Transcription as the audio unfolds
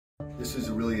This is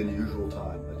a really unusual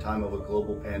time, a time of a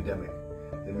global pandemic,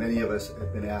 and many of us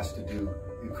have been asked to do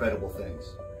incredible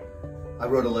things. I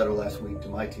wrote a letter last week to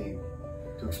my team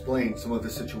to explain some of the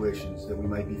situations that we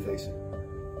might be facing.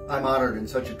 I'm honored in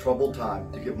such a troubled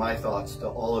time to give my thoughts to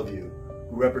all of you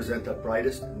who represent the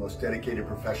brightest and most dedicated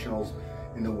professionals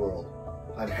in the world.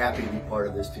 I'm happy to be part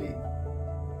of this team.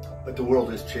 But the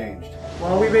world has changed.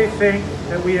 While we may think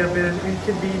that we have been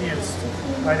inconvenienced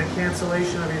by the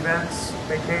cancellation of events,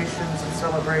 vacations, and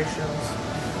celebrations,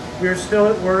 we are still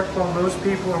at work while most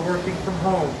people are working from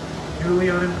home, newly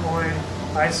unemployed,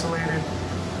 isolated,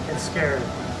 and scared.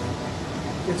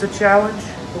 It's a challenge,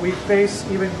 but we face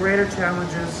even greater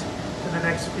challenges in the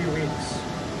next few weeks.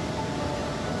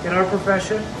 In our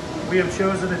profession, we have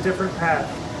chosen a different path,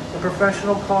 a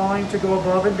professional calling to go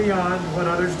above and beyond what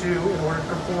others do in order to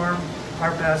perform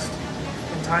our best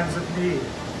in times of need,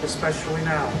 especially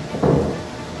now.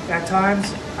 At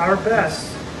times, our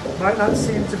best might not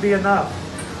seem to be enough,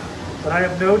 but I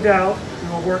have no doubt we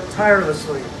will work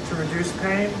tirelessly to reduce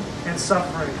pain and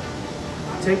suffering,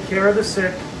 take care of the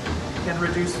sick, and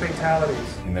reduce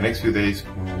fatalities. In the next few days,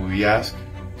 we will be asked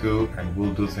to and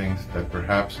will do things that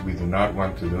perhaps we do not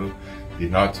want to do,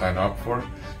 did not sign up for,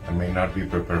 and may not be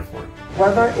prepared for.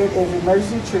 Whether it is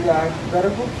emergency triage,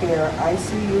 medical care,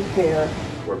 ICU care,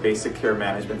 or basic care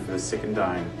management for the sick and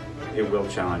dying, it will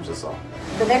challenge us all.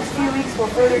 The next few weeks will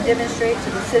further demonstrate to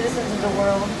the citizens of the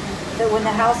world that when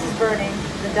the house is burning,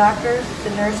 the doctors,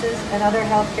 the nurses, and other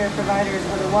healthcare providers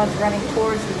are the ones running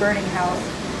towards the burning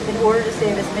house in order to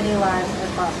save as many lives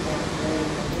as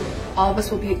possible. All of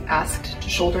us will be asked to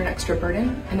shoulder an extra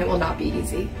burden, and it will not be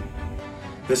easy.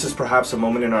 This is perhaps a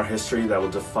moment in our history that will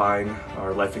define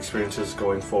our life experiences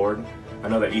going forward. I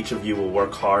know that each of you will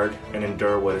work hard and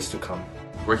endure what is to come.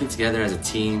 Working together as a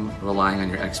team, relying on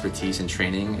your expertise and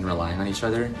training, and relying on each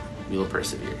other, we will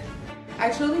persevere. I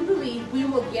truly believe we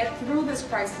will get through this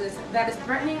crisis that is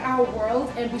threatening our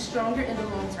world and be stronger in the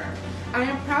long term. I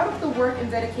am proud of the work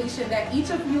and dedication that each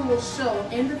of you will show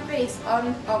in the face of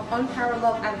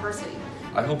unparalleled adversity.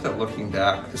 I hope that looking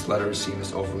back, this letter is seen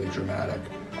as overly dramatic.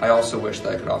 I also wish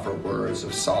that I could offer words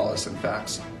of solace and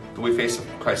facts, but we face a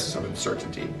crisis of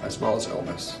uncertainty as well as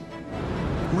illness.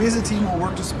 We as a team will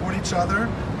work to support each other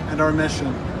and our mission.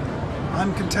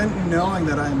 I'm content in knowing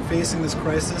that I am facing this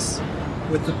crisis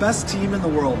with the best team in the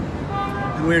world,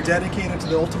 and we are dedicated to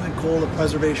the ultimate goal of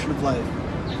preservation of life.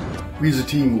 We as a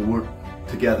team will work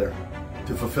together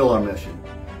to fulfill our mission,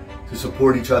 to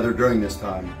support each other during this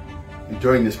time and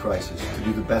during this crisis, to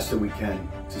do the best that we can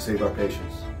to save our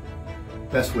patients.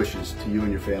 Best wishes to you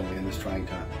and your family in this trying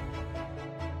time.